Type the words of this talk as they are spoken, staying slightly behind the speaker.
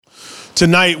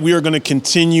Tonight, we are going to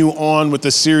continue on with the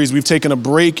series. We've taken a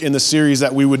break in the series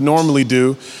that we would normally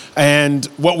do. And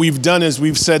what we've done is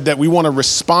we've said that we want to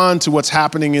respond to what's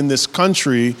happening in this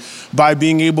country by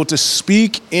being able to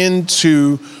speak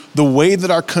into the way that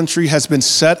our country has been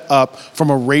set up from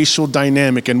a racial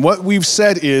dynamic. And what we've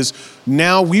said is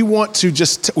now we want to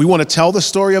tell the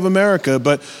story of America,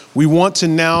 but we want to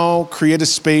now create a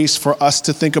space for us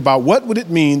to think about what would it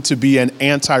mean to be an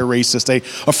anti-racist,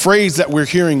 a phrase that we're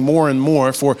hearing more and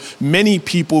more for many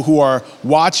people who are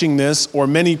watching this or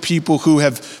many people who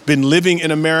have been living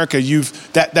in America.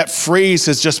 That phrase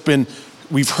has just been,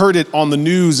 we've heard it on the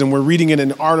news and we're reading it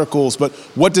in articles, but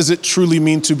what does it truly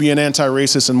mean to be an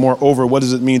anti-racist? And moreover, what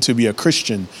does it mean to be a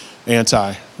Christian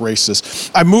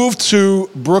anti-racist? I moved to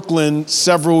Brooklyn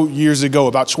several years ago,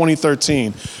 about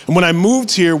 2013. And when I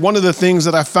moved here, one of the things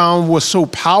that I found was so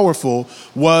powerful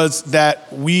was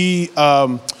that we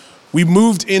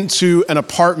moved into an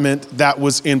apartment that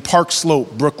was in Park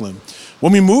Slope, Brooklyn.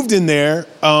 When we moved in there,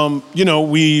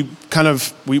 we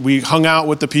hung out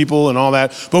with the people and all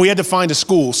that, but we had to find a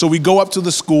school. So we go up to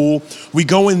the school, we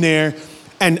go in there,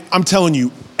 and I'm telling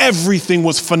you, everything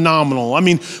was phenomenal. I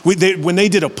mean, when they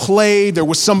did a play, there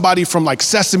was somebody from like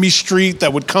Sesame Street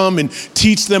that would come and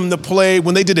teach them the play.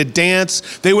 When they did a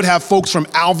dance, they would have folks from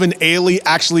Alvin Ailey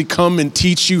actually come and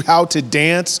teach you how to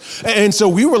dance. And so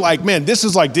we were like, man, this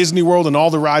is like Disney World and all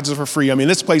the rides are for free. I mean,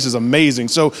 this place is amazing.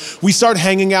 So we started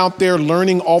hanging out there,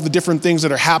 learning all the different things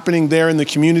that are happening there in the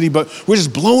community, but we're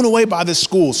just blown away by this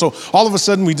school. So all of a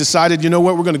sudden we decided, you know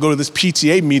what, we're going to go to this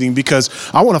PTA meeting because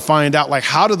I want to find out, like,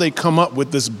 how do they come up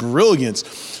with this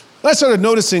brilliance? I started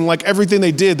noticing, like, everything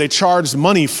they did, they charged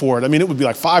money for it. I mean, it would be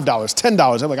like $5,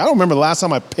 $10. I'm like, I don't remember the last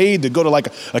time I paid to go to like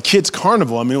a kid's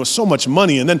carnival. I mean, it was so much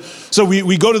money. And then, so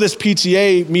we go to this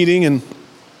PTA meeting, and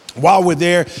while we're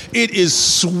there, it is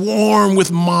swarmed with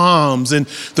moms. And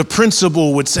the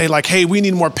principal would say, like, hey, we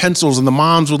need more pencils. And the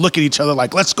moms would look at each other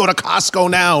like, let's go to Costco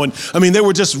now. And I mean, they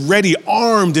were just ready,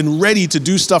 armed and ready to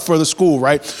do stuff for the school,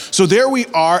 right? So there we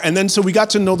are. And then, so we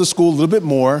got to know the school a little bit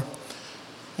more.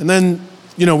 And then,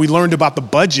 we learned about the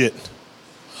budget.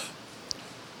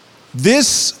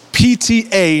 This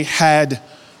PTA had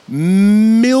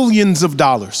millions of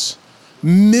dollars.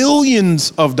 And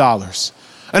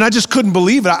I just couldn't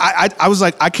believe it. I was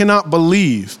like, I cannot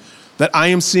believe that I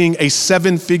am seeing a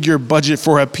 7-figure budget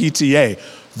for a PTA.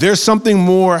 There's something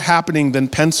more happening than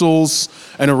pencils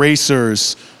and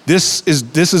erasers. This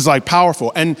is like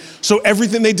powerful. And so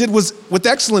everything they did was with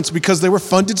excellence because they were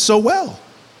funded so well.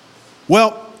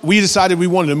 Well, we decided we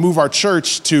wanted to move our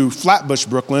church to Flatbush,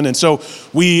 Brooklyn. And so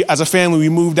we, as a family, we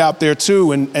moved out there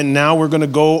too. And now we're going to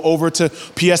go over to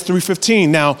PS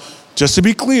 315. Now, just to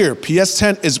be clear, PS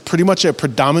 10 is pretty much a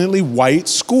predominantly white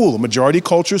school, a majority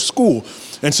culture school.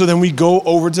 And so then we go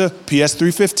over to PS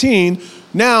 315.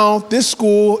 Now, this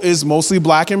school is mostly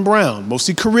black and brown,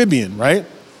 mostly Caribbean, right?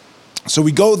 So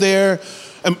we go there,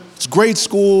 and it's a great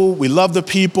school. We love the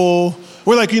people.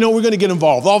 We're like, we're going to get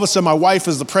involved. All of a sudden, my wife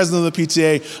is the president of the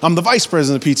PTA. I'm the vice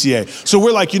president of the PTA. So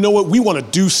we're like, you know what? We want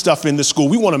to do stuff in the school.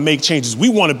 We want to make changes. We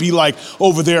want to be like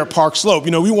over there at Park Slope.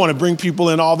 We want to bring people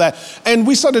in, all that. And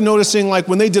we started noticing, like,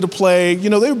 when they did a play, they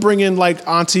would bring in, like,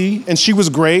 Auntie, and she was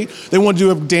great. They wanted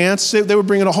to do a dance. They would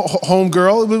bring in a home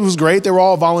girl. It was great. They were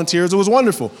all volunteers. It was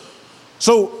wonderful.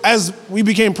 So as we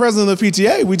became president of the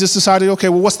PTA, we just decided, okay,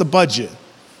 well, what's the budget?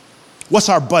 What's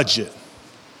our budget?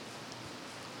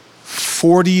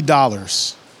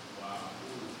 $40.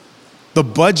 The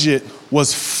budget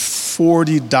was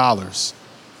 $40.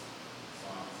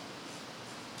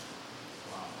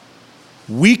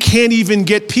 We can't even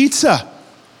get pizza.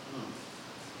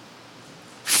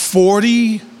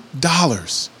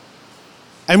 $40.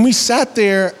 And we sat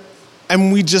there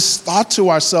and we just thought to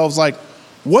ourselves, like,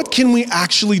 what can we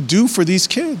actually do for these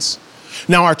kids?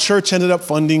 Now, our church ended up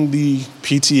funding the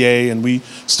PTA, and we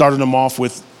started them off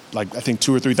with, like, I think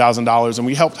 $2,000 or $3,000, and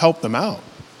we helped them out.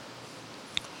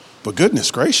 But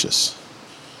goodness gracious,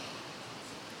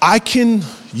 I can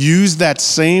use that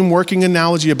same working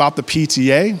analogy about the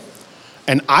PTA,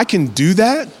 and I can do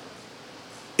that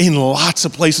in lots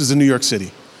of places in New York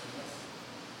City.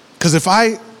 Because if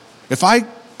I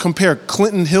compare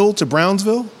Clinton Hill to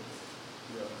Brownsville,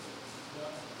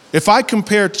 if I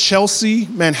compare Chelsea,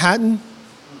 Manhattan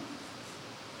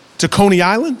to Coney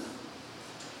Island,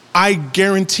 I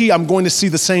guarantee I'm going to see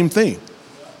the same thing.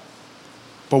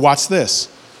 But watch this.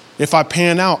 If I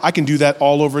pan out, I can do that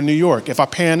all over New York. If I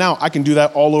pan out, I can do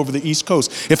that all over the East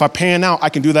Coast. If I pan out, I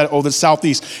can do that over the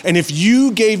Southeast. And if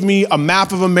you gave me a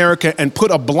map of America and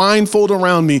put a blindfold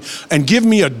around me and give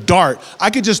me a dart, I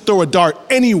could just throw a dart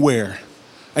anywhere,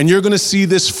 and you're going to see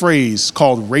this phrase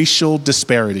called racial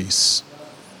disparities.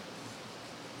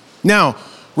 Now,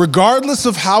 regardless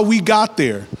of how we got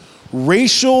there,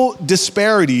 racial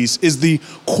disparities is the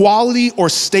quality or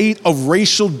state of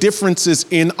racial differences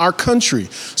in our country.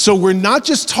 So we're not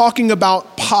just talking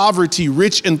about poverty,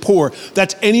 rich and poor,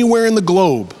 that's anywhere in the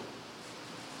globe.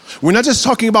 We're not just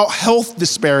talking about health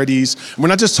disparities. We're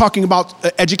not just talking about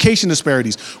education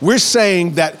disparities. We're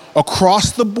saying that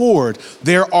across the board,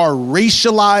 there are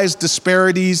racialized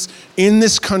disparities in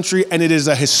this country, and it is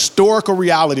a historical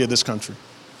reality of this country.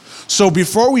 So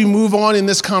before we move on in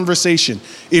this conversation,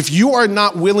 if you are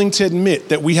not willing to admit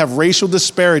that we have racial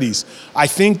disparities, I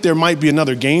think there might be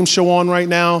another game show on right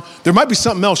now. There might be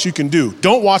something else you can do.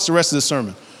 Don't watch the rest of the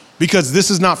sermon, because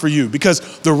this is not for you.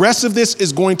 Because the rest of this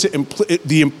is going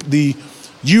to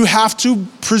you have to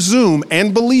presume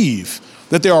and believe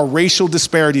that there are racial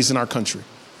disparities in our country,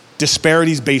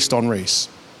 disparities based on race.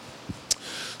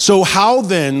 So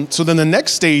then the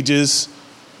next stage is,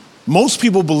 most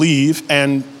people believe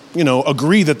and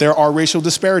agree that there are racial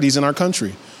disparities in our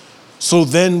country. So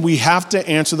then we have to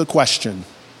answer the question,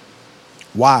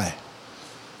 why?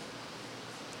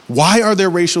 Why are there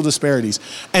racial disparities?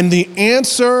 And the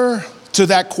answer to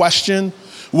that question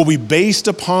will be based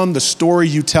upon the story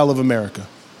you tell of America.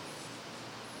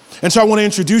 And so I want to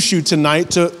introduce you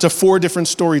tonight to 4 different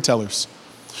storytellers.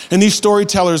 And these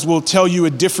storytellers will tell you a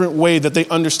different way that they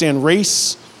understand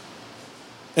race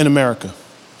in America.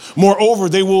 Moreover,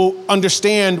 they will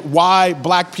understand why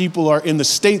black people are in the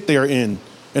state they are in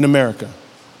America.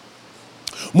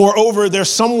 Moreover, there's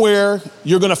somewhere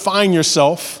you're going to find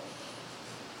yourself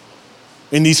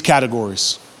in these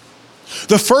categories.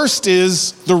 The first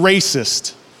is the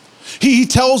racist. He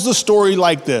tells the story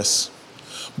like this: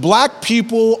 black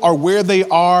people are where they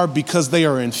are because they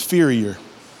are inferior.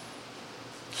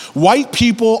 White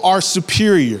people are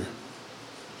superior.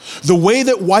 The way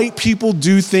that white people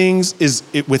do things is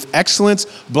with excellence.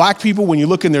 Black people, when you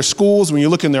look in their schools, when you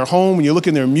look in their home, when you look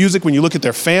in their music, when you look at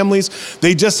their families,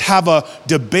 they just have a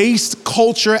debased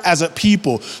culture as a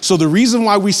people. So the reason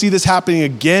why we see this happening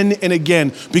again and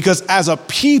again, because as a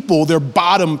people, they're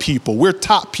bottom people. We're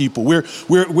top people.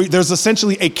 There's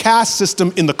essentially a caste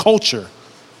system in the culture.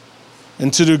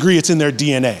 And to the degree it's in their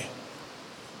DNA.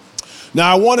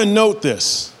 Now, I want to note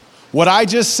this. What I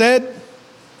just said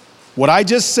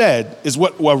is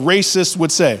what a racist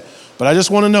would say. But I just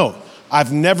want to note,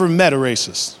 I've never met a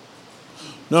racist.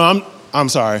 No, I'm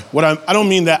sorry. I don't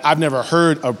mean that I've never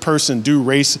heard a person say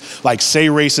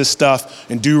racist stuff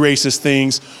and do racist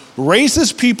things.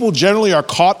 Racist people generally are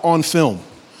caught on film.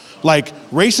 Like,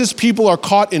 racist people are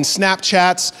caught in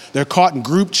Snapchats, they're caught in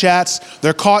group chats,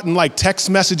 they're caught in text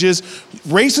messages.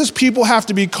 Racist people have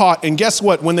to be caught, and guess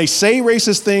what? When they say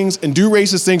racist things and do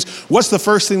racist things, what's the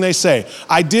first thing they say?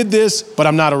 I did this, but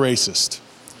I'm not a racist.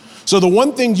 So the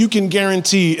one thing you can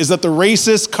guarantee is that the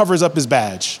racist covers up his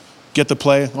badge. Get the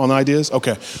play on the ideas?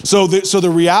 Okay. So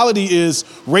the reality is,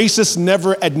 racists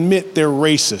never admit they're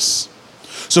racist.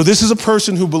 So this is a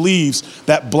person who believes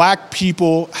that black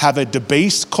people have a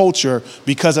debased culture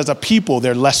because as a people,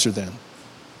 they're lesser than.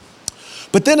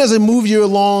 But then as I move you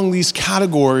along these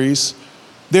categories,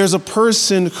 there's a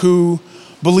person who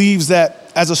believes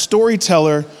that as a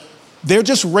storyteller, they're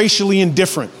just racially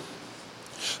indifferent.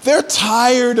 They're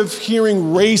tired of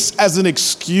hearing race as an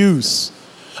excuse.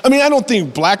 I mean, I don't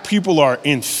think black people are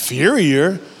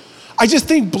inferior. I just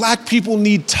think black people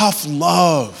need tough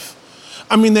love.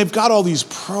 I mean, they've got all these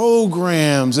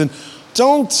programs, and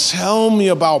don't tell me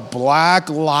about Black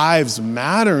Lives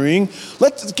Mattering.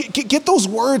 Let's get those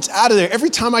words out of there. Every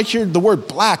time I hear the word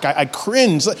black, I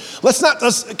cringe.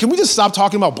 Can we just stop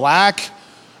talking about black?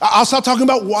 I'll stop talking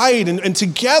about white, and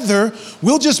together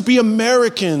we'll just be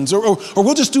Americans, or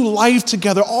we'll just do life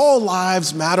together. All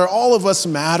lives matter. All of us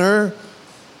matter.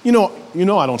 You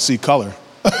know, I don't see color.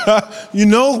 You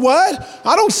know what?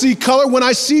 I don't see color. When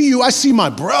I see you, I see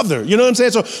my brother. You know what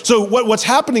I'm saying? So what's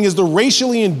happening is the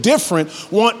racially indifferent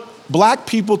want black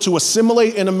people to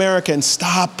assimilate in America and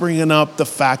stop bringing up the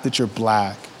fact that you're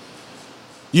black.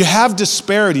 You have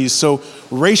disparities. So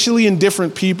racially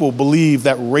indifferent people believe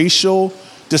that racial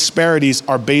disparities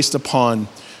are based upon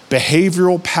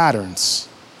behavioral patterns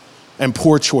and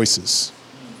poor choices.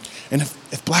 And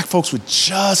if black folks would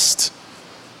just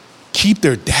keep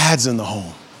their dads in the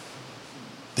home,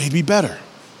 they'd be better.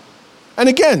 And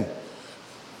again,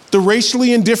 the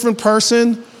racially indifferent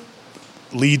person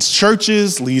leads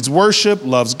churches, leads worship,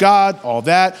 loves God, all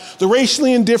that. The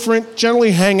racially indifferent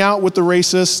generally hang out with the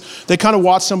racists. They kind of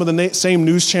watch some of the same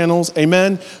news channels,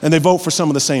 amen, and they vote for some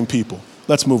of the same people.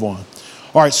 Let's move on.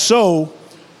 All right, so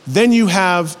then you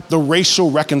have the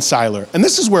racial reconciler. And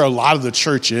this is where a lot of the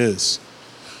church is.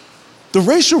 The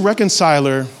racial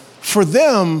reconciler, for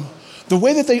them, the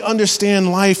way that they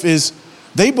understand life is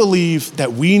they believe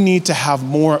that we need to have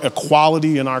more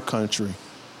equality in our country.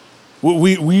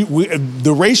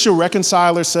 The racial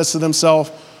reconciler says to themselves,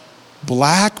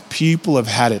 black people have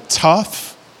had it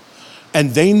tough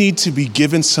and they need to be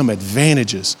given some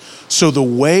advantages. So the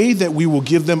way that we will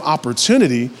give them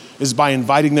opportunity is by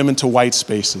inviting them into white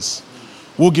spaces.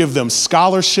 We'll give them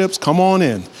scholarships. Come on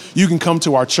in. You can come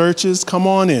to our churches. Come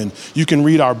on in. You can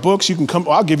read our books. You can come.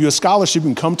 I'll give you a scholarship. You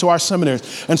can come to our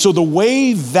seminaries. And so the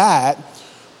way that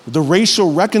the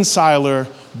racial reconciler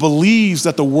believes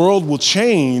that the world will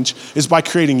change is by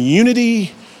creating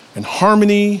unity and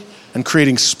harmony and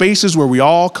creating spaces where we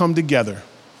all come together.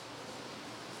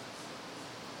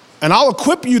 And I'll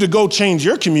equip you to go change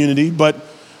your community, but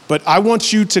I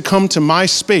want you to come to my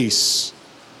space.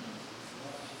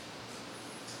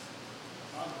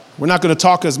 We're not going to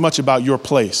talk as much about your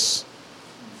place,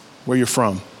 where you're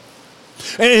from.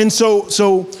 And so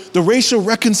the racial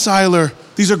reconciler,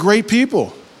 these are great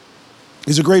people.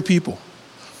 These are great people.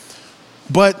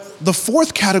 But the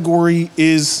fourth category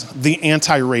is the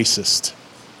anti-racist.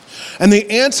 And the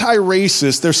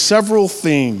anti-racist, there's several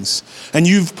things. And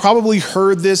you've probably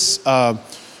heard this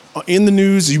in the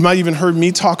news. You might even heard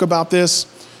me talk about this.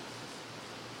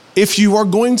 If you are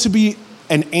going to be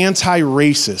an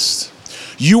anti-racist,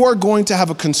 you are going to have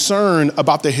a concern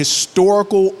about the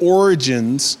historical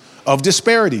origins of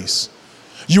disparities.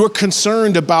 You are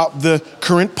concerned about the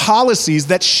current policies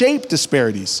that shape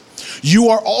disparities. You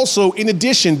are also, in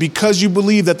addition, because you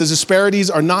believe that the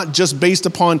disparities are not just based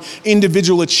upon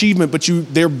individual achievement, but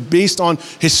they're based on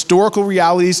historical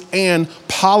realities and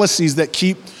policies that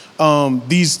keep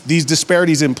these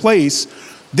disparities in place,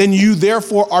 then you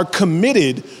therefore are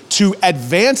committed to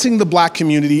advancing the black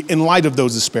community in light of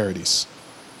those disparities.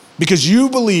 Because you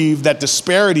believe that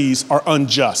disparities are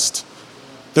unjust.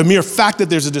 The mere fact that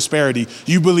there's a disparity,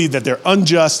 you believe that they're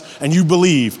unjust, and you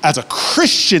believe, as a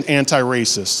Christian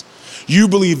anti-racist, you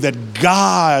believe that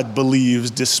God believes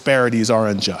disparities are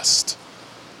unjust.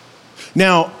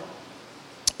 Now,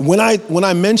 when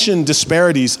I mention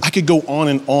disparities, I could go on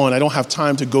and on. I don't have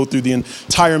time to go through the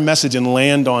entire message and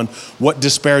land on what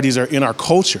disparities are in our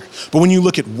culture. But when you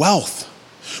look at wealth,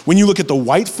 when you look at the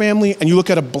white family and you look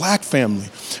at a black family,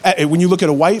 when you look at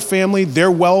a white family,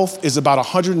 their wealth is about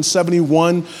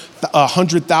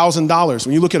 $100,000.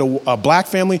 When you look at a black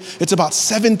family, it's about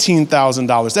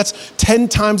 $17,000. That's 10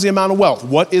 times the amount of wealth.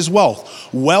 What is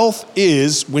wealth? Wealth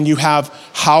is when you have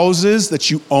houses that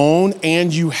you own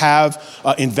and you have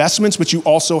investments, but you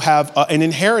also have an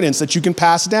inheritance that you can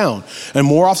pass down. And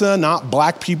more often than not,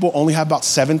 black people only have about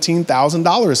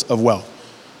 $17,000 of wealth.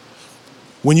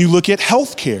 When you look at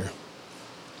healthcare,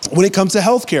 when it comes to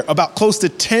healthcare, about close to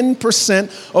 10%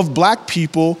 of black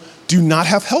people do not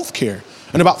have healthcare,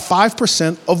 and about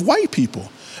 5% of white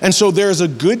people. And so there's a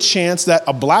good chance that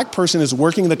a black person is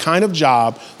working the kind of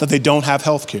job that they don't have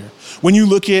healthcare. When you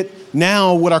look at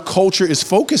now what our culture is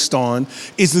focused on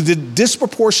is the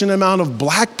disproportionate amount of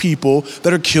black people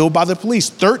that are killed by the police.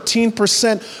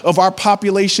 13% of our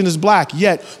population is black,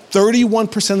 yet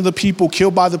 31% of the people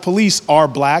killed by the police are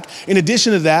black. In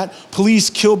addition to that, police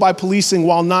killed by policing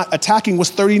while not attacking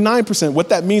was 39%. What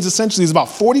that means essentially is about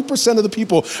 40% of the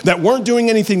people that weren't doing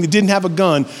anything, that didn't have a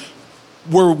gun,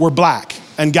 were black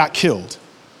and got killed.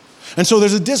 And so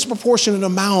there's a disproportionate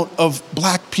amount of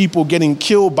black people getting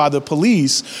killed by the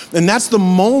police. And that's the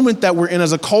moment that we're in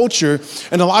as a culture.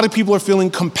 And a lot of people are feeling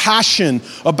compassion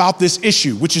about this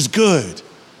issue, which is good.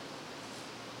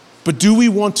 But do we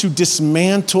want to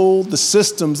dismantle the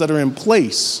systems that are in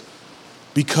place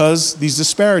because these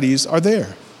disparities are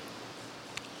there?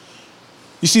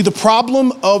 You see, the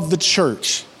problem of the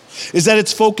church is that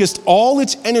it's focused all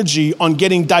its energy on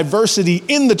getting diversity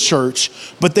in the church,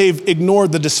 but they've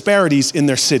ignored the disparities in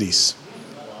their cities.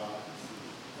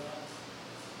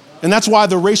 And that's why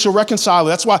the racial reconciler,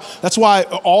 that's why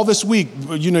all this week,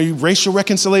 racial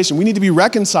reconciliation, we need to be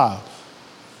reconciled.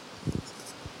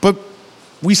 But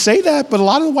we say that, but a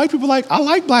lot of the white people I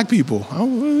like black people.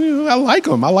 I like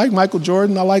them. I like Michael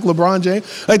Jordan. I like LeBron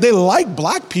James. Like, they like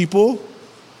black people.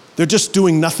 They're just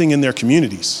doing nothing in their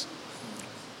communities.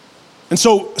 And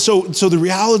so the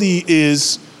reality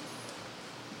is,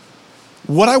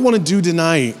 what I want to do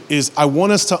tonight is I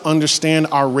want us to understand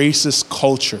our racist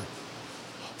culture.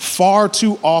 Far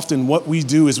too often what we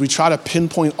do is we try to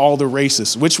pinpoint all the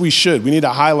racists, which we should. We need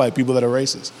to highlight people that are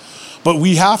racist. But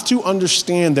we have to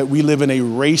understand that we live in a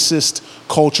racist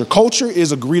culture. Culture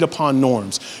is agreed upon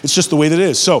norms. It's just the way that it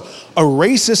is. So a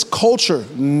racist culture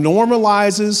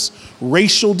normalizes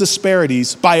racial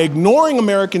disparities by ignoring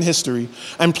American history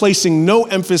and placing no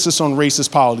emphasis on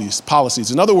racist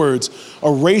policies. In other words, a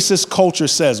racist culture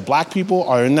says black people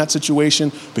are in that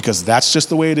situation because that's just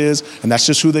the way it is, and that's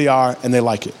just who they are, and they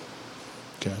like it.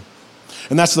 Okay?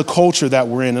 And that's the culture that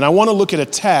we're in. And I want to look at a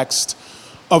text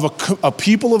of a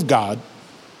people of God,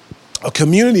 a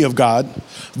community of God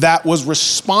that was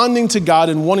responding to God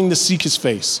and wanting to seek his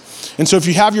face. And so if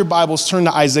you have your Bibles, turn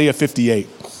to Isaiah 58.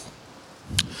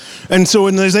 And so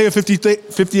in Isaiah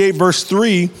 58 verse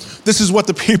 3, this is what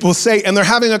the people say. And they're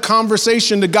having a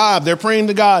conversation to God. They're praying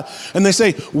to God. And they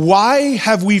say, why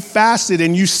have we fasted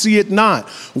and you see it not?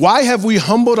 Why have we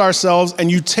humbled ourselves and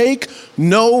you take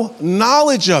no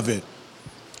knowledge of it?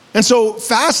 And so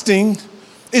fasting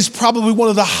is probably one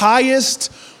of the highest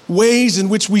ways in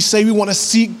which we say we want to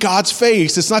seek God's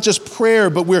face. It's not just prayer,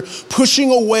 but we're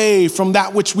pushing away from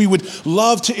that which we would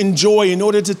love to enjoy in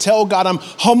order to tell God, I'm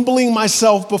humbling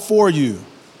myself before you.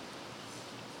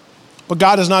 But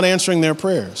God is not answering their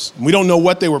prayers. We don't know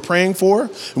what they were praying for,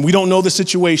 and we don't know the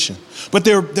situation. But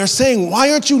they're saying,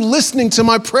 why aren't you listening to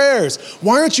my prayers?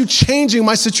 Why aren't you changing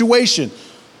my situation?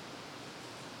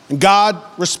 And God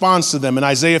responds to them in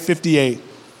Isaiah 58,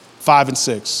 5 and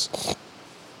 6.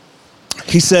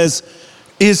 He says,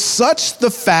 is such the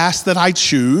fast that I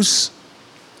choose,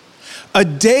 a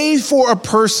day for a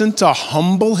person to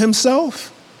humble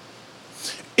himself?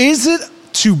 Is it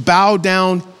to bow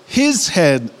down his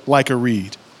head like a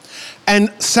reed,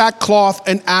 and sackcloth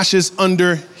and ashes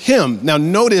under him? Now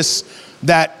notice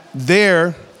that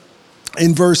there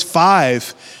in verse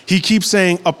 5, he keeps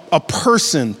saying a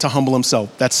person to humble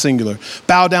himself, that's singular.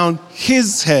 Bow down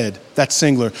his head, that's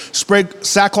singular. Spread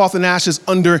sackcloth and ashes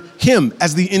under him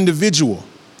as the individual.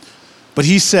 But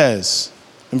he says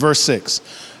in verse 6,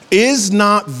 is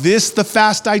not this the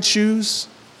fast I choose?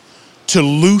 To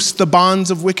loose the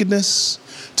bonds of wickedness,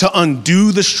 to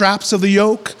undo the straps of the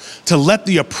yoke, to let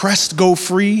the oppressed go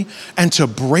free, and to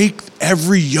break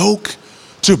every yoke.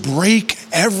 To break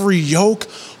every yoke.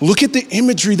 Look at the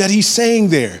imagery that he's saying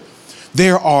there.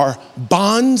 There are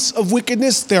bonds of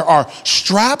wickedness. There are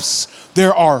straps.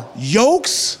 There are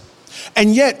yokes.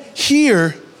 And yet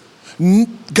here,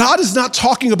 God is not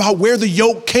talking about where the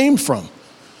yoke came from.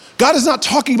 God is not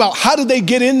talking about how did they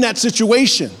get in that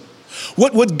situation.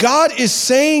 What God is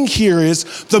saying here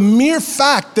is the mere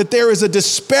fact that there is a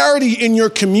disparity in your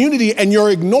community and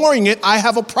you're ignoring it, I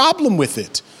have a problem with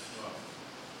it.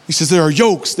 He says there are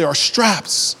yokes, there are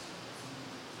straps.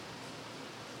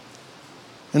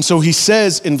 And so he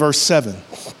says in verse 7,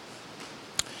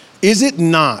 is it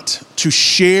not to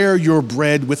share your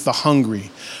bread with the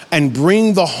hungry and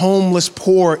bring the homeless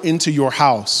poor into your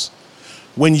house?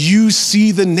 When you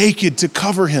see the naked, to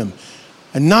cover him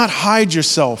and not hide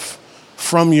yourself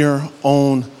from your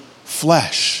own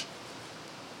flesh.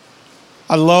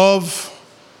 I love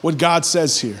what God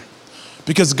says here,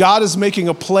 because God is making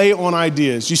a play on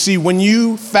ideas. You see, when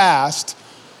you fast,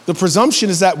 the presumption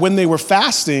is that when they were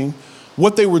fasting,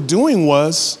 what they were doing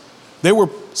was they were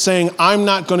saying, I'm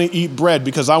not going to eat bread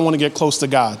because I want to get close to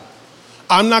God.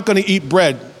 I'm not going to eat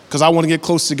bread because I want to get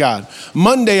close to God.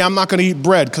 Monday, I'm not going to eat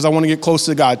bread because I want to get close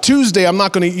to God. Tuesday, I'm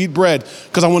not going to eat bread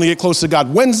because I want to get close to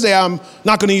God. Wednesday, I'm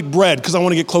not going to eat bread because I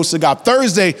want to get close to God.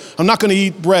 Thursday, I'm not going to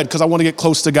eat bread because I want to get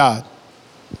close to God.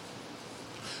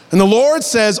 And the Lord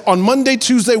says on Monday,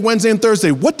 Tuesday, Wednesday, and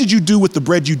Thursday, what did you do with the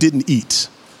bread you didn't eat?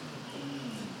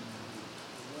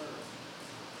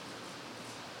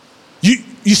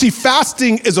 You see,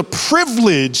 fasting is a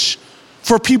privilege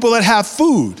for people that have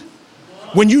food.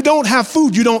 When you don't have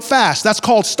food, you don't fast. That's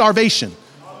called starvation.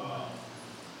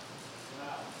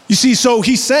 You see, so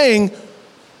he's saying,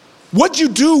 what'd you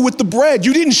do with the bread?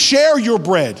 You didn't share your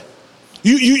bread.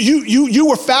 You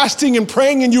were fasting and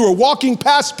praying and you were walking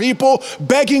past people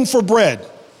begging for bread.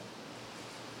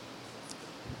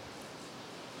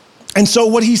 And so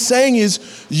what he's saying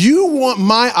is, you want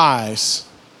my eyes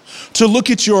to look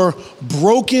at your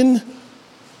broken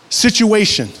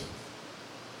situation,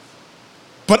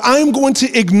 but I'm going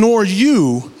to ignore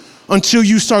you until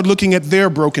you start looking at their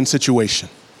broken situation.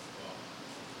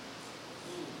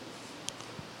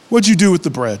 What'd you do with the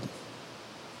bread?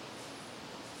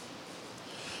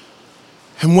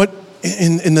 And what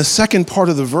in the second part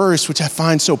of the verse, which I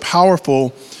find so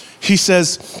powerful, he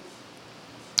says,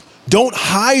 don't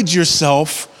hide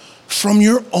yourself from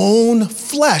your own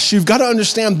flesh. You've got to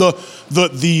understand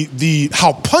the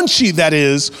how punchy that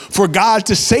is for God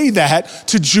to say that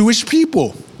to Jewish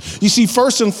people. You see,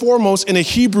 first and foremost, in a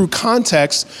Hebrew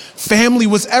context, family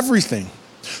was everything.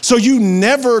 So you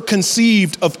never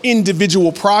conceived of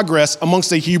individual progress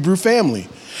amongst a Hebrew family.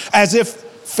 As if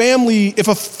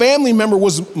a family member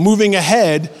was moving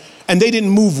ahead and they didn't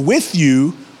move with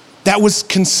you, that was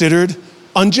considered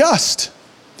unjust.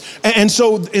 And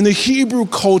so in the Hebrew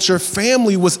culture,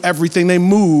 family was everything. They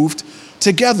moved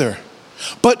together.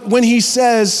 But when he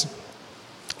says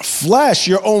flesh,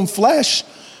 your own flesh,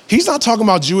 he's not talking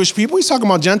about Jewish people. He's talking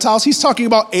about Gentiles. He's talking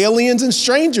about aliens and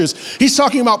strangers. He's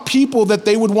talking about people that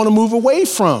they would want to move away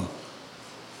from,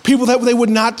 people that they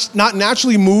would not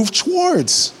naturally move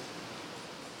towards.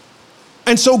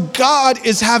 And so God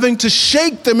is having to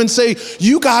shake them and say,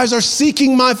 you guys are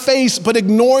seeking my face, but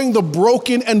ignoring the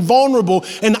broken and vulnerable.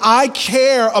 And I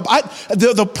care about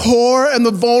the poor and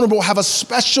the vulnerable have a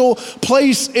special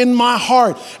place in my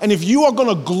heart. And if you are going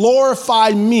to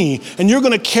glorify me and you're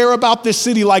going to care about this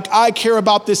city like I care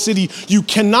about this city, you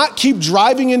cannot keep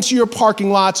driving into your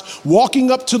parking lots, walking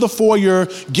up to the foyer,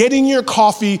 getting your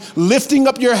coffee, lifting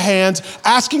up your hands,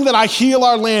 asking that I heal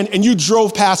our land, and you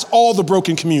drove past all the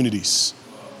broken communities.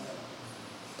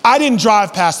 I didn't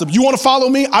drive past them. You want to follow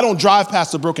me? I don't drive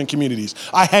past the broken communities.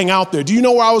 I hang out there. Do you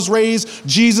know where I was raised?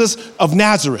 Jesus of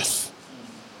Nazareth.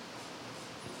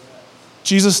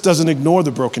 Jesus doesn't ignore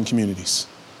the broken communities.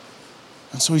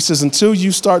 And so he says, until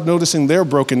you start noticing their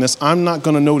brokenness, I'm not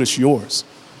going to notice yours.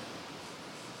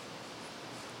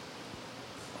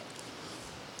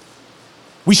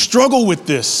 We struggle with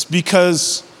this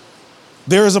because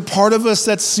there is a part of us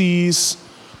that sees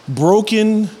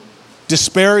broken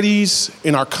disparities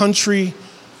in our country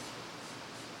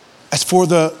as for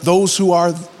those who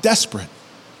are desperate.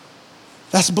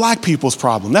 That's black people's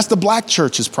problem. That's the black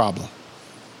church's problem.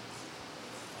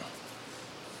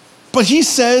 But he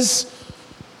says,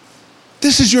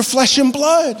 this is your flesh and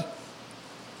blood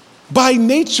by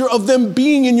nature of them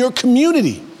being in your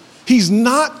community. He's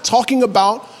not talking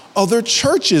about other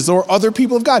churches or other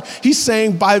people of God. He's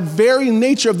saying by very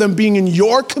nature of them being in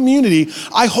your community,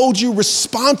 I hold you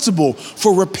responsible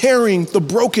for repairing the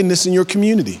brokenness in your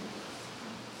community.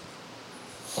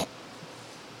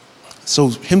 So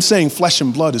him saying flesh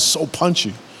and blood is so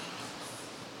punchy.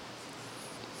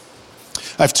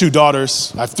 I have 2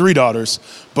 daughters. I have 3 daughters,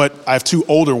 but I have 2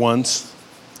 older ones.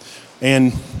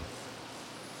 And,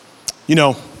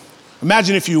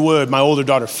 imagine if you would, my older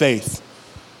daughter, Faith.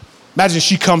 Imagine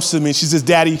she comes to me and she says,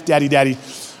 Daddy,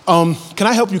 can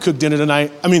I help you cook dinner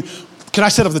tonight? Can I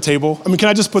set up the table? Can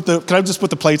I just put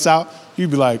the plates out?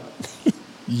 You'd be like,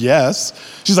 yes.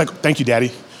 She's like, thank you,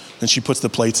 Daddy. And she puts the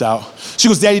plates out. She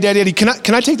goes, Daddy, can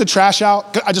I take the trash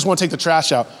out? I just want to take the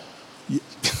trash out.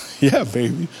 Yeah,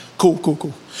 baby. Cool.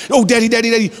 Oh, Daddy,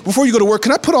 before you go to work,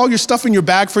 can I put all your stuff in your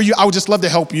bag for you? I would just love to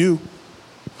help you.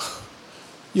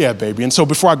 Yeah, baby. And so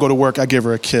before I go to work, I give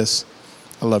her a kiss.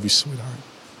 I love you, sweetheart.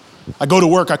 I go to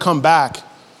work, I come back.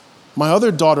 My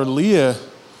other daughter, Leah,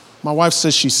 my wife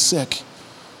says she's sick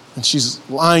and she's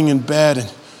lying in bed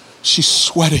and she's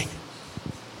sweating.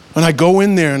 And I go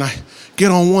in there and I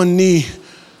get on one knee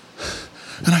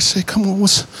and I say, come on,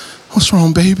 what's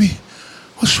wrong, baby?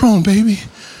 What's wrong, baby?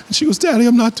 And she goes, Daddy,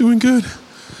 I'm not doing good.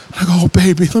 And I go, oh,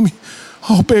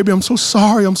 baby, I'm so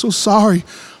sorry.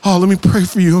 Oh, let me pray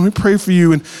for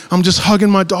you. And I'm just hugging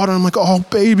my daughter. I'm like, oh,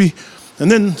 baby.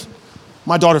 And then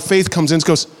my daughter Faith comes in and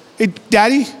goes, hey,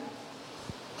 Daddy.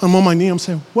 I'm on my knee. I'm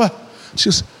saying, what? She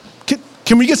goes,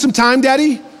 can we get some time,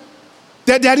 Daddy?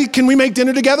 Daddy, can we make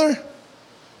dinner together?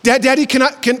 Daddy, can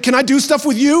I do stuff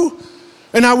with you?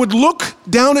 And I would look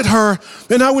down at her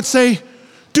and I would say,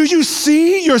 do you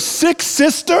see your sick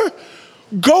sister?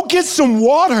 Go get some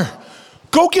water.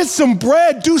 Go get some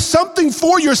bread. Do something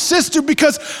for your sister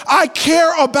because I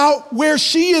care about where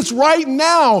she is right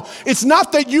now. It's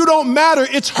not that you don't matter.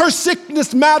 It's her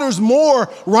sickness matters more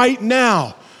right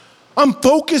now. I'm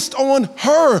focused on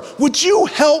her. Would you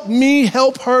help me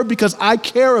help her because I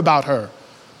care about her?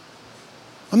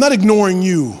 I'm not ignoring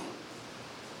you.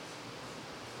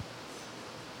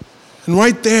 And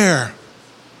right there,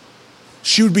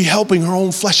 she would be helping her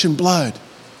own flesh and blood.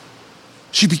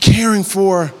 She'd be caring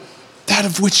for that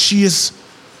of which she's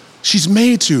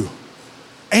made to.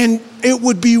 And it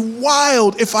would be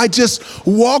wild if I just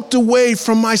walked away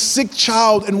from my sick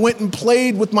child and went and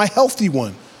played with my healthy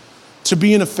one. To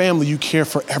be in a family, you care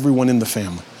for everyone in the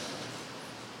family.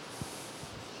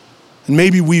 And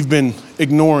maybe we've been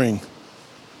ignoring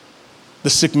the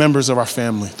sick members of our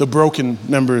family, the broken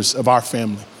members of our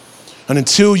family. And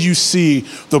until you see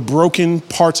the broken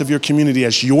parts of your community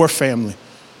as your family,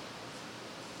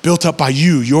 built up by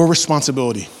you, your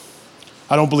responsibility,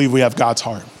 I don't believe we have God's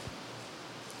heart.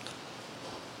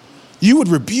 you would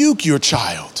rebuke your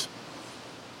child.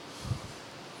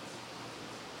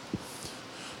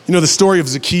 You know, the story of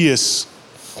Zacchaeus,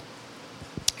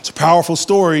 it's a powerful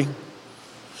story.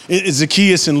 It's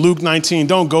Zacchaeus in Luke 19.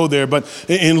 Don't go there, but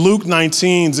in Luke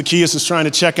 19, Zacchaeus is trying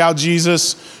to check out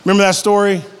Jesus. Remember that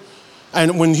story?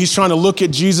 And when he's trying to look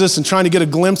at Jesus and trying to get a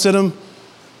glimpse at him,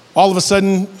 all of a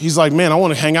sudden, he's like, man, I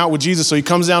want to hang out with Jesus. So he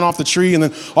comes down off the tree, and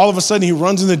then all of a sudden, he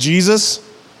runs into Jesus.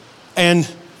 And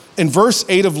in verse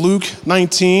 8 of Luke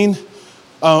 19,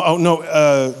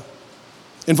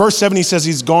 in verse 7, he says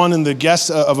he's gone in the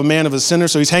guest of a man of a sinner.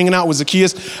 So he's hanging out with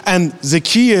Zacchaeus. And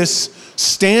Zacchaeus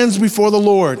stands before the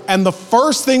Lord. And the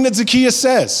first thing that Zacchaeus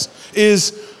says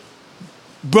is,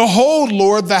 behold,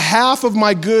 Lord, the half of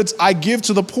my goods I give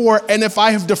to the poor, and if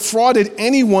I have defrauded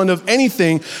anyone of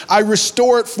anything, I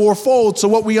restore it fourfold. So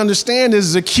what we understand is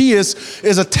Zacchaeus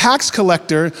is a tax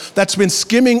collector that's been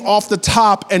skimming off the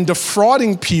top and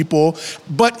defrauding people,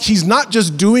 but he's not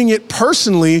just doing it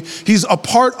personally. He's a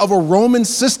part of a Roman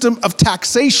system of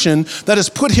taxation that has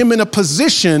put him in a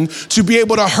position to be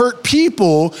able to hurt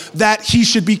people that he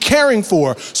should be caring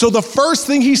for. So the first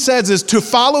thing he says is, to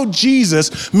follow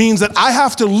Jesus means that I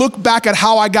have to look back at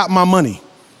how I got my money.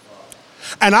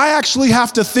 And I actually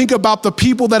have to think about the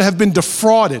people that have been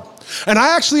defrauded. And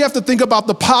I actually have to think about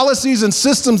the policies and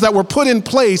systems that were put in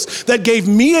place that gave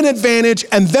me an advantage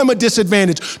and them a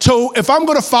disadvantage. So if I'm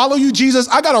going to follow you, Jesus,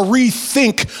 I got to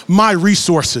rethink my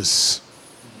resources.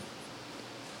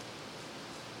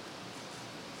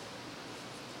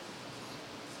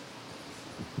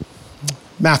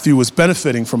 Matthew was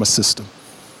benefiting from a system.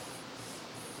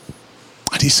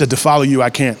 And he said, to follow you, I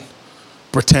can't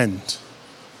pretend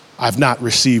I've not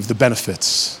received the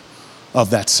benefits of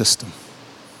that system.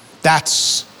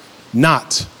 That's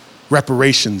not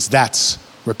reparations, that's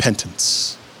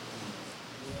repentance.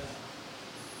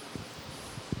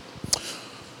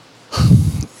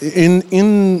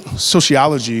 In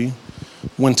sociology,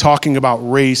 when talking about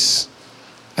race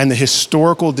and the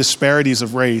historical disparities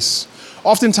of race,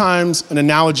 oftentimes an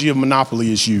analogy of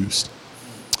monopoly is used.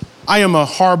 I am a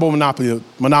horrible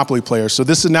monopoly player, so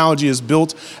this analogy is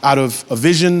built out of a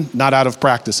vision, not out of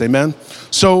practice, amen?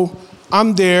 So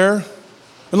I'm there,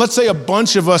 and let's say a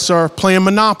bunch of us are playing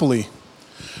Monopoly.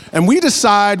 And we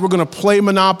decide we're gonna play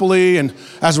Monopoly, and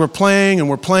as we're playing, and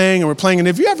and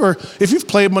if you've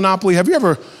played Monopoly, have you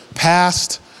ever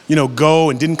passed, go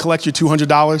and didn't collect your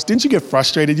 $200? Didn't you get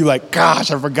frustrated? You're like,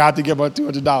 gosh, I forgot to get my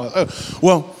 $200.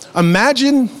 Well,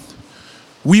 imagine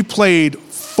we played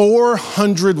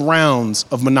 400 rounds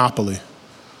of Monopoly.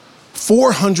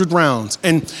 400 rounds.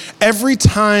 And every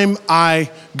time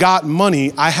I got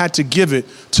money, I had to give it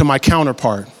to my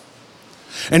counterpart.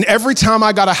 And every time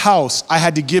I got a house, I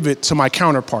had to give it to my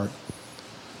counterpart.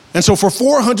 And so for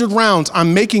 400 rounds,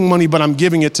 I'm making money, but I'm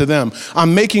giving it to them.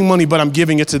 I'm making money, but I'm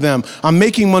giving it to them. I'm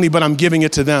making money, but I'm giving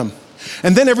it to them.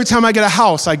 And then every time I get a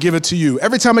house, I give it to you.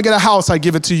 Every time I get a house, I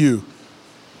give it to you.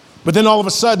 But then all of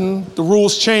a sudden, the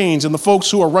rules change, and the folks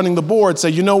who are running the board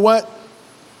say, you know what?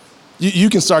 You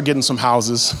can start getting some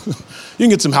houses. You can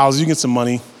get some houses, you can get some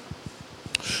money.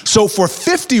 So for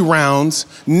 50 rounds,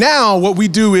 now what we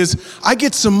do is I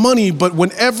get some money, but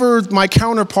whenever my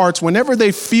counterparts, whenever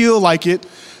they feel like it,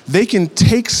 they can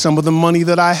take some of the money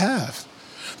that I have.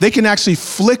 They can actually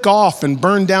flick off and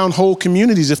burn down whole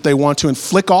communities if they want to and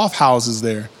flick off houses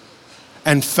there.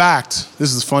 In fact,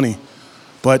 this is funny,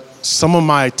 but some of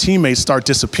my teammates start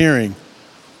disappearing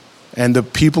and the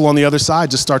people on the other side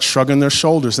just start shrugging their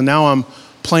shoulders. And now I'm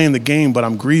playing the game, but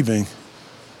I'm grieving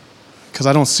because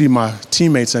I don't see my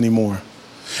teammates anymore.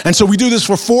 And so we do this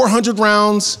for 400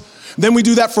 rounds. Then we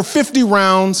do that for 50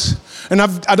 rounds. And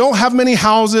I don't have many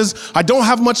houses. I don't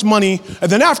have much money.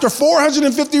 And then after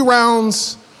 450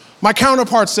 rounds, my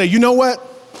counterparts say, you know what?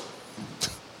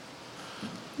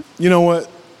 Can I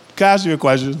ask you a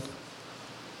question?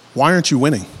 Why aren't you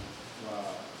winning?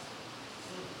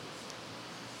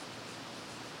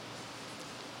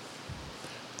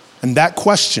 And that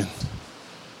question,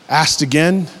 asked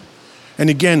again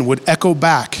and again, would echo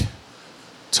back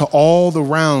to all the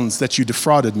rounds that you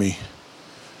defrauded me.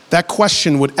 That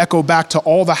question would echo back to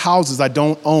all the houses I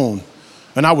don't own.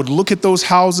 And I would look at those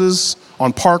houses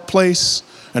on Park Place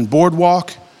and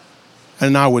Boardwalk,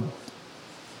 and I would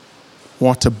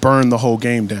want to burn the whole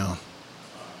game down.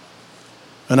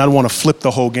 And I'd want to flip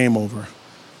the whole game over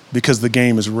because the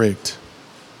game is rigged.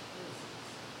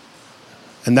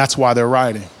 And that's why they're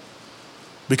rioting.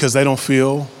 Because they don't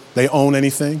feel they own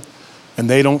anything, and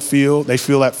they feel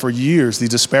that for years these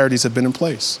disparities have been in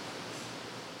place.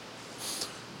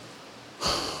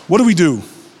 What do we do?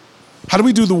 How do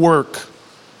we do the work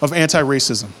of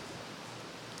anti-racism?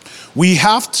 we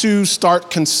have to start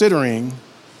considering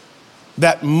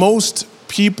that most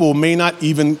people may not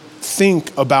even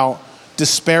think about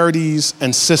disparities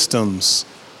and systems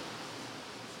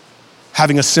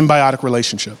having a symbiotic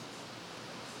relationship.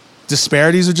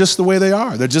 Disparities are just the way they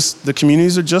are. The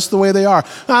communities are just the way they are.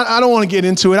 I don't want to get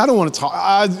into it. I don't want to talk.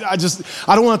 I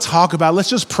don't want to talk about it. Let's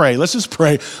just pray.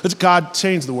 Let God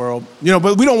change the world.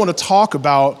 But we don't want to talk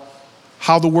about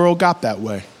how the world got that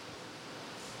way.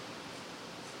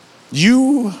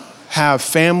 You have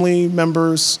family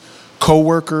members,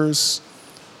 coworkers,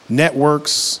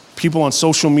 networks, people on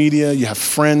social media, you have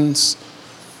friends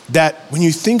that when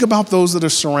you think about those that are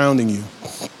surrounding you,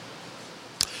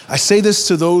 I say this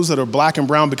to those that are black and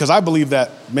brown because I believe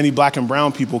that many black and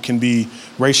brown people can be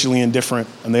racially indifferent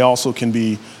and they also can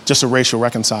be just a racial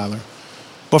reconciler.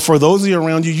 But for those of you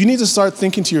around you, you need to start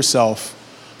thinking to yourself,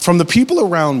 from the people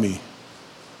around me,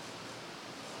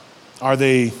 are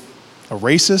they a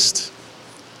racist?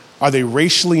 Are they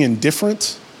racially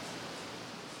indifferent?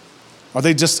 Are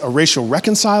they just a racial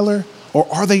reconciler? Or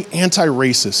are they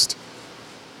anti-racist?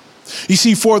 You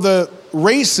see, for the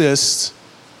racist,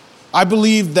 I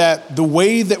believe that the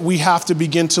way that we have to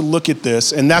begin to look at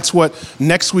this, and that's what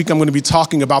next week I'm going to be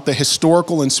talking about, the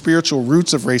historical and spiritual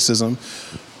roots of racism.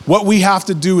 What we have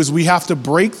to do is we have to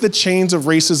break the chains of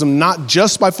racism, not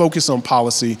just by focusing on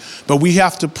policy, but we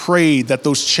have to pray that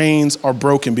those chains are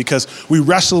broken because we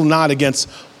wrestle not against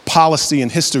policy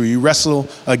and history. We wrestle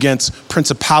against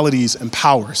principalities and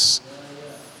powers.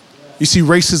 You see,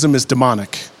 racism is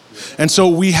demonic. And so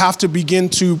we have to begin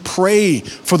to pray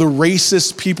for the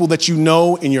racist people that you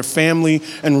know in your family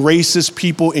and racist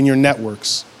people in your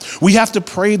networks. We have to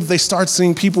pray that they start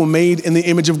seeing people made in the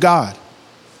image of God.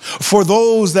 For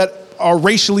those that are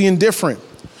racially indifferent,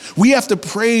 we have to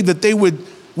pray that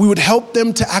we would help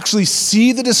them to actually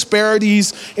see the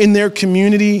disparities in their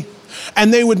community,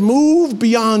 and they would move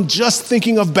beyond just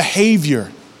thinking of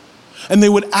behavior, and they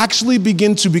would actually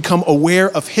begin to become aware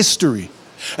of history.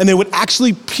 And they would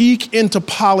actually peek into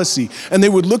policy, and they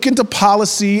would look into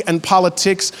policy and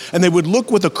politics, and they would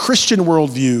look with a Christian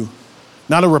worldview,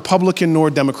 not a Republican nor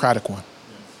Democratic one.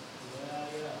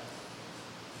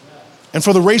 And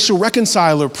for the racial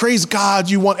reconciler, praise God,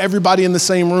 you want everybody in the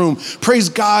same room. Praise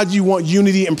God, you want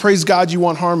unity, and praise God, you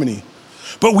want harmony.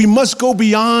 But we must go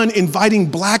beyond inviting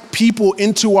black people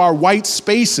into our white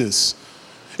spaces.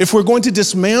 If we're going to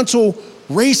dismantle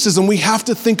racism, we have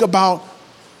to think about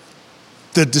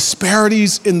the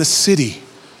disparities in the city,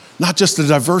 not just the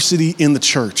diversity in the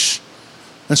church.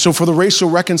 And so for the racial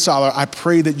reconciler, I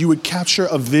pray that you would capture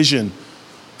a vision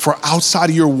for outside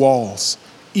of your walls,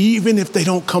 even if they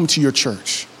don't come to your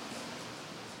church.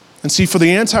 And see, for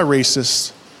the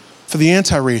anti-racist,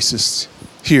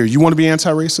 here, you want to be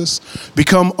anti-racist?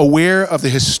 Become aware of the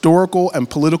historical and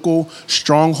political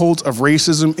strongholds of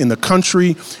racism in the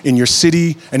country, in your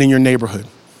city, and in your neighborhood.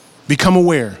 Become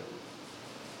aware.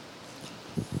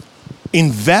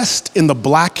 Invest in the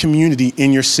black community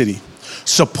in your city.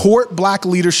 Support black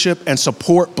leadership and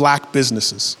support black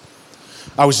businesses.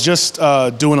 I was just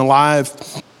doing a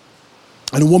live,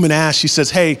 and a woman asked, she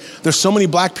says, hey, there's so many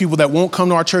black people that won't come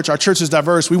to our church. Our church is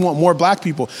diverse. We want more black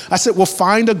people. I said, well,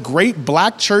 find a great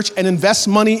black church and invest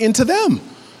money into them.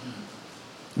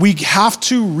 We have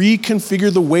to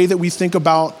reconfigure the way that we think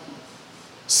about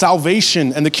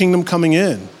salvation and the kingdom coming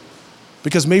in,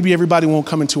 because maybe everybody won't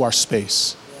come into our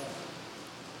space.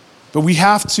 But we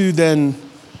have to then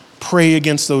pray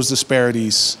against those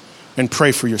disparities and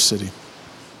pray for your city.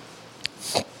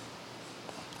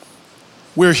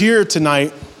 We're here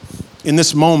tonight in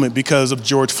this moment because of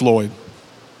George Floyd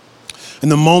and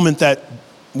the moment that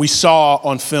we saw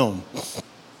on film,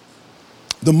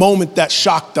 the moment that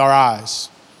shocked our eyes.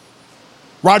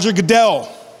 Roger Goodell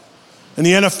in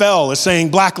the NFL is saying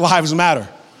Black Lives Matter.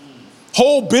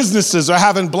 Whole businesses are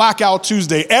having Blackout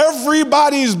Tuesday.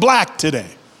 Everybody's black today.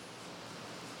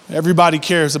 Everybody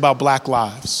cares about black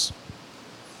lives.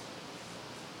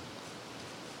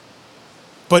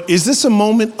 But is this a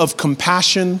moment of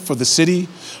compassion for the city,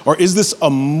 or is this a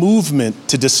movement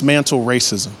to dismantle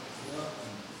racism?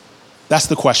 That's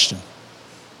the question.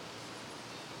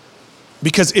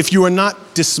 Because if you are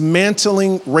not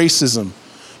dismantling racism,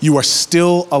 you are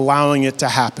still allowing it to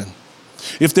happen.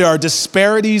 If there are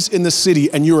disparities in the city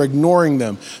and you're ignoring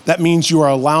them, that means you are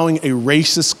allowing a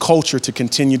racist culture to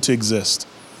continue to exist.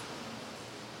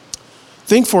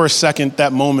 Think for a second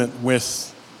that moment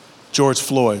with George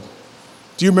Floyd.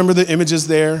 Do you remember the images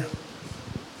there?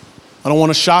 I don't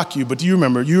want to shock you, but do you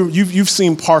remember? You've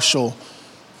seen partial,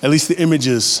 at least the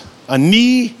images, a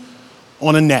knee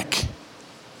on a neck.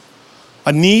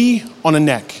 A knee on a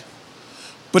neck.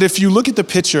 But if you look at the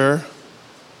picture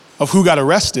of who got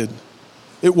arrested,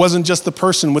 it wasn't just the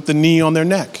person with the knee on their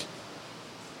neck.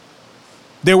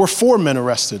 There were 4 men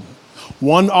arrested.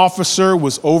 One officer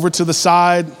was over to the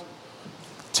side,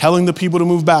 telling the people to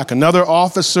move back. Another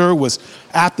officer was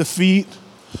at the feet.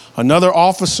 Another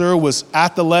officer was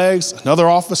at the legs. Another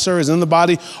officer is in the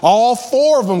body. All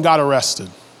 4 of them got arrested.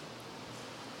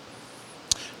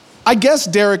 I guess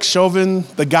Derek Chauvin,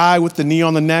 the guy with the knee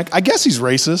on the neck, I guess he's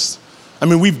racist. I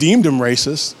mean, we've deemed him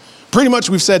racist. Pretty much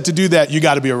we've said to do that, you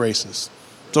got to be a racist.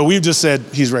 So we've just said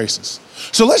he's racist.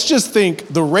 So let's just think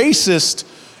the racist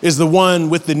is the one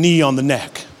with the knee on the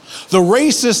neck. The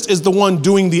racist is the one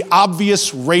doing the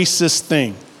obvious racist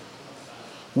thing.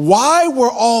 Why were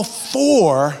all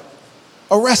 4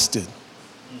 arrested?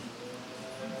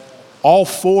 All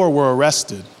 4 were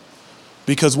arrested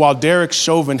because while Derek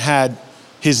Chauvin had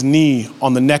his knee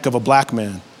on the neck of a black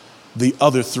man, the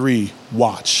other 3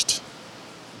 watched.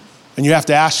 And you have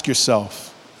to ask yourself,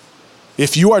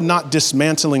 if you are not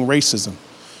dismantling racism,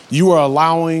 you are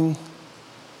allowing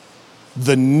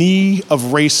the knee of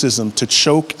racism to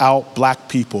choke out black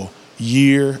people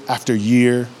year after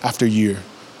year after year.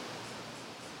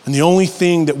 And the only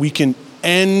thing that we can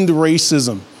end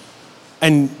racism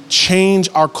and change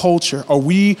our culture, or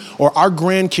we or our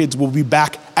grandkids will be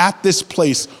back at this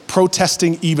place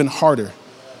protesting even harder.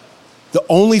 The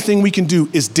only thing we can do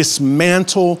is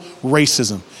dismantle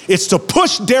racism. It's to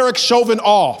push Derek Chauvin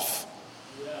off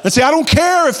and say, I don't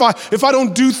care if I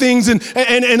don't do things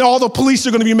and all the police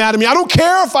are gonna be mad at me. I don't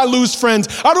care if I lose friends.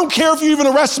 I don't care if you even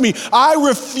arrest me. I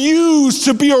refuse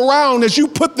to be around as you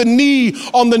put the knee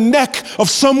on the neck of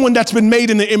someone that's been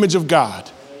made in the image of God.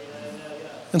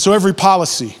 And so every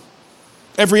policy,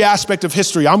 every aspect of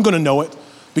history, I'm gonna know it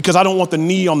because I don't want the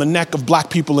knee on the neck of black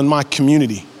people in my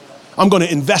community. I'm going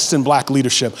to invest in black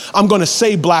leadership. I'm going to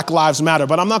say Black Lives Matter,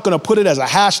 but I'm not going to put it as a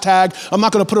hashtag. I'm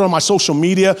not going to put it on my social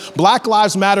media. Black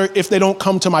Lives Matter if they don't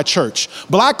come to my church.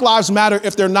 Black Lives Matter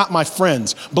if they're not my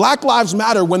friends. Black Lives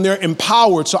Matter when they're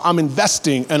empowered, so I'm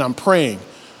investing and I'm praying.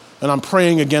 And I'm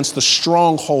praying against the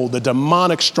stronghold, the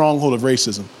demonic stronghold of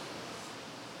racism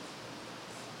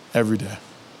every day.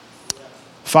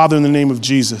 Father, in the name of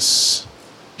Jesus,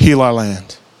 heal our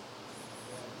land.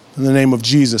 In the name of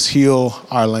Jesus, heal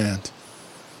our land.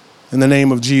 In the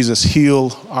name of Jesus,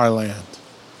 heal our land.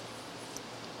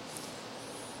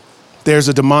 There's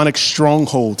a demonic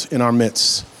stronghold in our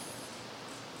midst.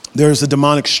 There's a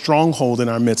demonic stronghold in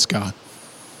our midst, God.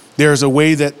 There's a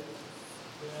way that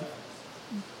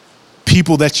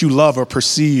people that you love are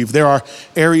perceived. There are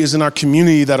areas in our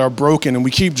community that are broken, and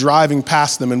we keep driving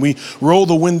past them, and we roll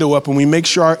the window up, and we make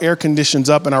sure our air conditioning's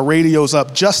up and our radio's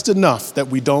up just enough that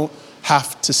we don't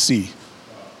have to see.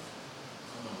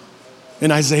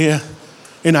 In Isaiah,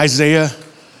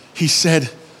 he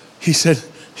said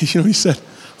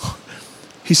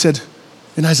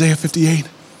in Isaiah 58,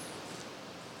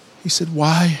 he said,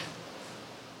 why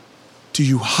do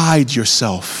you hide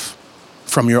yourself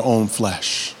from your own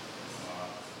flesh?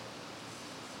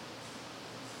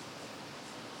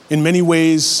 In many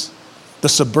ways, the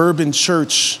suburban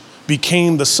church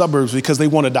became the suburbs because they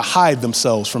wanted to hide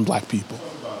themselves from black people.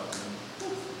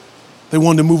 They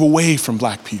wanted to move away from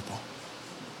black people.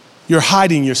 You're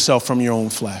hiding yourself from your own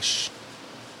flesh.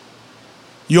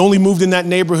 You only moved in that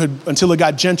neighborhood until it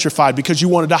got gentrified because you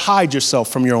wanted to hide yourself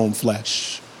from your own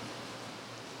flesh.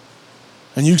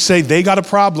 And you say, they got a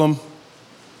problem.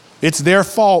 It's their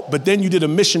fault. But then you did a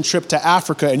mission trip to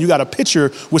Africa and you got a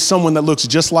picture with someone that looks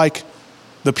just like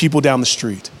the people down the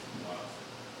street.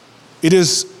 It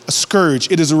is a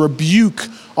scourge. It is a rebuke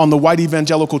on the white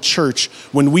evangelical church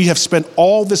when we have spent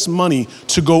all this money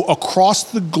to go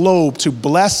across the globe to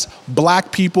bless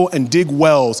black people and dig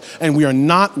wells, and we are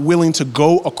not willing to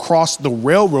go across the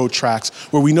railroad tracks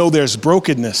where we know there's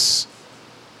brokenness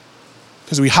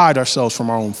because we hide ourselves from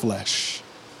our own flesh.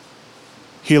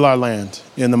 Heal our land.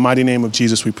 In the mighty name of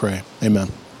Jesus we pray. Amen.